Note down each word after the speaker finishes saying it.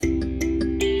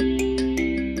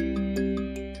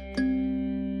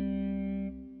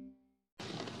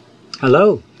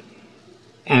Hello,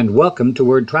 and welcome to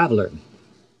Word Traveler.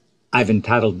 I've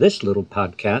entitled this little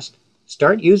podcast,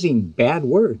 Start Using Bad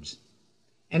Words.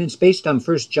 And it's based on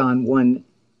 1 John 1,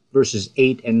 verses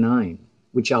 8 and 9,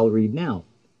 which I'll read now.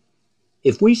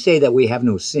 If we say that we have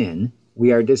no sin,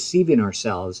 we are deceiving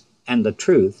ourselves, and the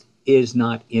truth is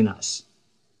not in us.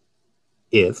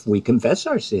 If we confess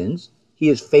our sins, he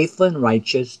is faithful and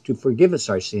righteous to forgive us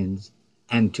our sins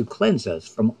and to cleanse us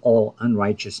from all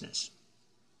unrighteousness.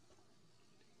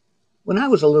 When I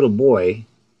was a little boy,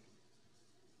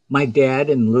 my dad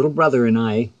and little brother and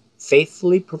I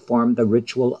faithfully performed the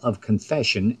ritual of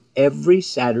confession every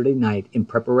Saturday night in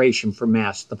preparation for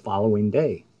Mass the following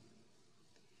day.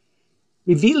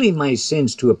 Revealing my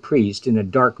sins to a priest in a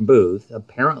dark booth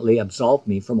apparently absolved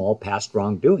me from all past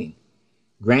wrongdoing,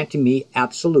 granting me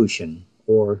absolution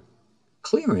or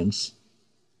clearance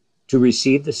to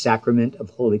receive the sacrament of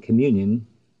Holy Communion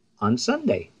on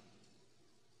Sunday.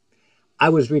 I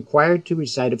was required to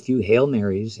recite a few Hail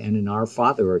Marys and an Our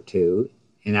Father or two,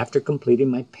 and after completing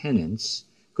my penance,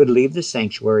 could leave the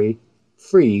sanctuary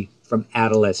free from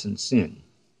adolescent sin.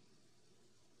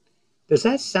 Does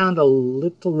that sound a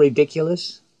little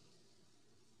ridiculous?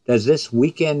 Does this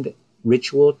weekend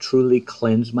ritual truly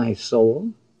cleanse my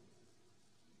soul?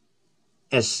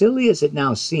 As silly as it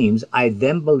now seems, I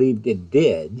then believed it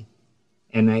did,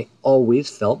 and I always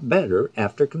felt better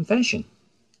after confession.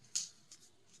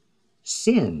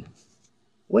 Sin.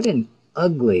 What an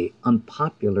ugly,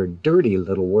 unpopular, dirty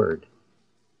little word.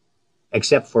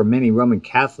 Except for many Roman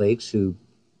Catholics who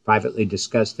privately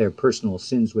discuss their personal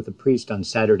sins with a priest on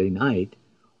Saturday night,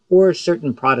 or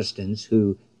certain Protestants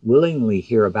who willingly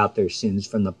hear about their sins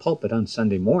from the pulpit on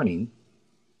Sunday morning,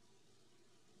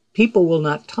 people will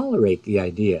not tolerate the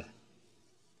idea.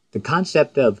 The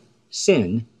concept of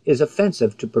sin is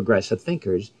offensive to progressive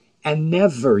thinkers and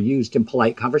never used in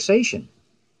polite conversation.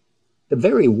 The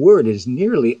very word is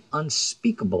nearly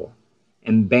unspeakable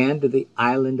and banned to the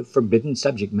island of forbidden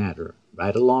subject matter,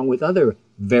 right along with other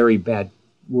very bad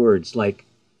words like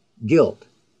guilt,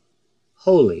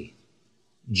 holy,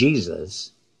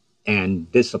 Jesus, and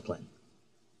discipline.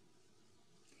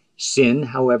 Sin,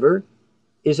 however,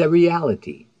 is a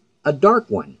reality, a dark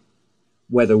one,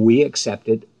 whether we accept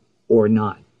it or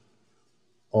not.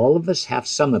 All of us have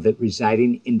some of it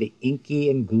residing in the inky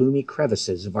and gloomy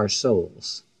crevices of our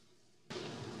souls.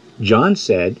 John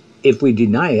said, if we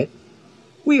deny it,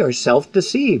 we are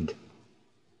self-deceived.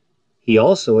 He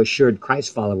also assured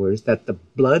Christ followers that the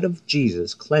blood of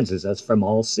Jesus cleanses us from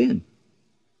all sin,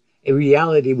 a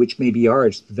reality which may be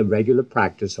ours through the regular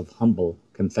practice of humble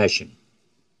confession.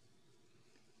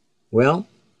 Well,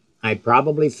 I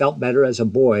probably felt better as a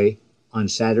boy on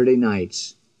Saturday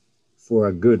nights for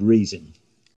a good reason.